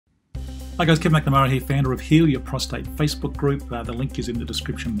Hi guys, Kevin McNamara here, founder of Heal Your Prostate Facebook group. The link is in the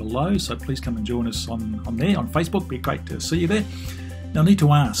description below, so please come and join us on there, on Facebook. It'd be great to see you there. Now I need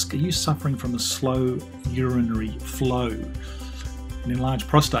to ask, are you suffering from a slow urinary flow, an enlarged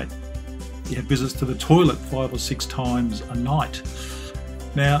prostate? You have visits to the toilet 5 or 6 times a night.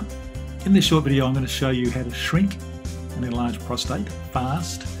 Now, in this short video, I'm going to show you how to shrink an enlarged prostate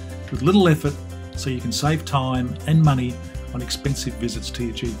fast, with little effort, so you can save time and money on expensive visits to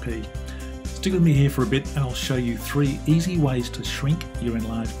your GP. Stick with me here for a bit and I'll show you 3 easy ways to shrink your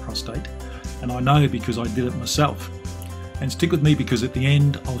enlarged prostate. And I know because I did it myself. And stick with me because at the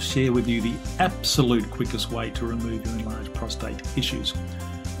end I'll share with you the absolute quickest way to remove your enlarged prostate issues.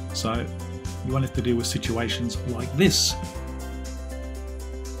 So you won't have to deal with situations like this.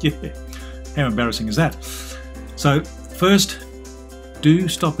 Yeah, how embarrassing is that? So first, do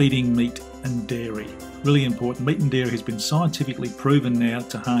stop eating meat and dairy. Really important. Meat and dairy has been scientifically proven now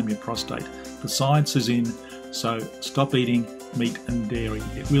to harm your prostate. The science is in, so stop eating meat and dairy.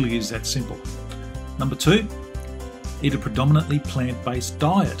 It really is that simple. Number 2, eat a predominantly plant-based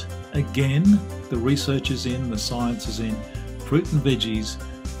diet. Again, the research is in, the science is in. Fruit and veggies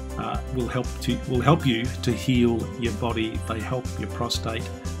will help you to heal your body. They help your prostate.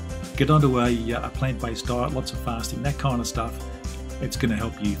 Get onto a plant-based diet, lots of fasting, that kind of stuff. It's going to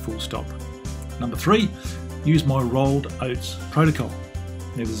help you, full stop. Number 3, use my rolled oats protocol.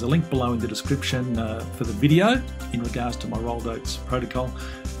 Now, there's a link below in the description for the video in regards to my rolled oats protocol.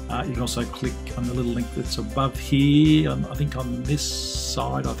 You can also click on the little link that's above here, I think on this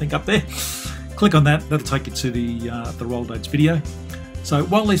side, I think up there. Click on that, that'll take you to the rolled oats video. So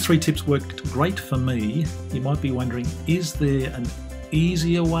while these 3 tips worked great for me, you might be wondering, is there an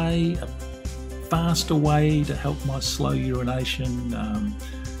easier way, a faster way to help my slow urination,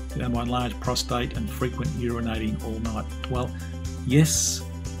 my enlarged prostate and frequent urinating all night? Well, yes,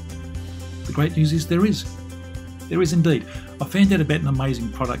 the great news is there is. There is indeed. I found out about an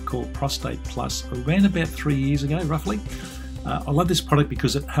amazing product called Prostate Plus around about 3 years ago, roughly. I love this product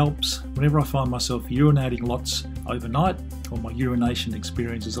because it helps whenever I find myself urinating lots overnight, or my urination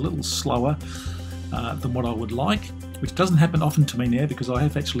experience is a little slower than what I would like, which doesn't happen often to me now because I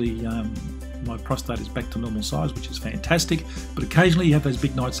have actually my prostate is back to normal size, which is fantastic. But occasionally you have those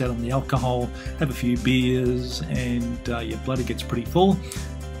big nights out on the alcohol, have a few beers, and your bladder gets pretty full,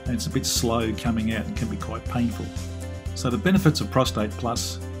 and it's a bit slow coming out and can be quite painful. So the benefits of Prostate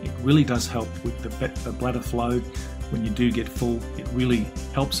Plus, it really does help with the bladder flow. When you do get full, it really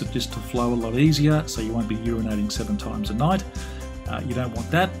helps it just to flow a lot easier, so you won't be urinating 7 times a night. You don't want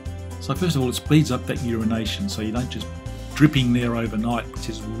that. So first of all, it speeds up that urination, so you don't just dripping there overnight, which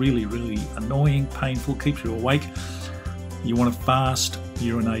is really, really annoying, painful, keeps you awake. You want a fast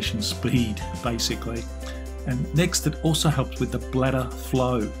urination speed, basically. And next, it also helps with the bladder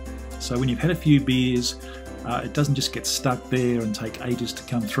flow. So when you've had a few beers, it doesn't just get stuck there and take ages to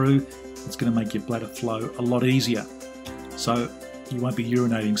come through. It's going to make your bladder flow a lot easier. So you won't be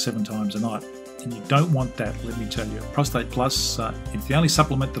urinating 7 times a night. And you don't want that, let me tell you. Prostate Plus, it's the only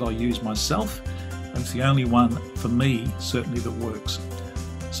supplement that I use myself. And it's the only one, for me, certainly, that works.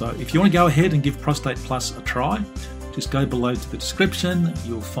 So if you want to go ahead and give Prostate Plus a try, just go below to the description.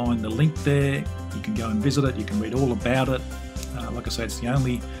 You'll find the link there. You can go and visit it. You can read all about it. Like I say, it's the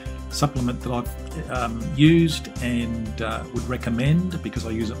only supplement that I've used and would recommend because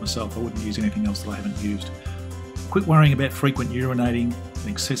I use it myself. I wouldn't use anything else that I haven't used. Quit worrying about frequent urinating and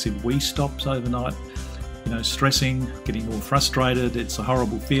excessive wee stops overnight. Stressing, getting more frustrated, it's a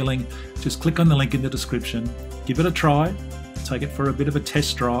horrible feeling. Just click on the link in the description, give it a try, take it for a bit of a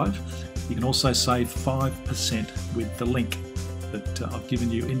test drive. You can also save 5% with the link that I've given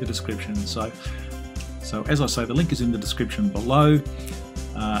you in the description. So as I say, the link is in the description below,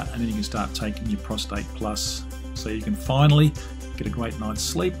 and then you can start taking your Prostate Plus so you can finally get a great night's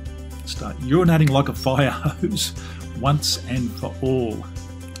sleep, start urinating like a fire hose once and for all,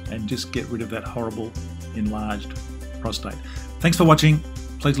 and just get rid of that horrible enlarged prostate. Thanks for watching.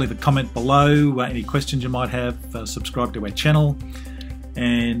 Please leave a comment below, any questions you might have, subscribe to our channel,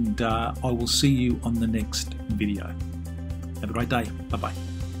 and I will see you on the next video. Have a great day. Bye-bye.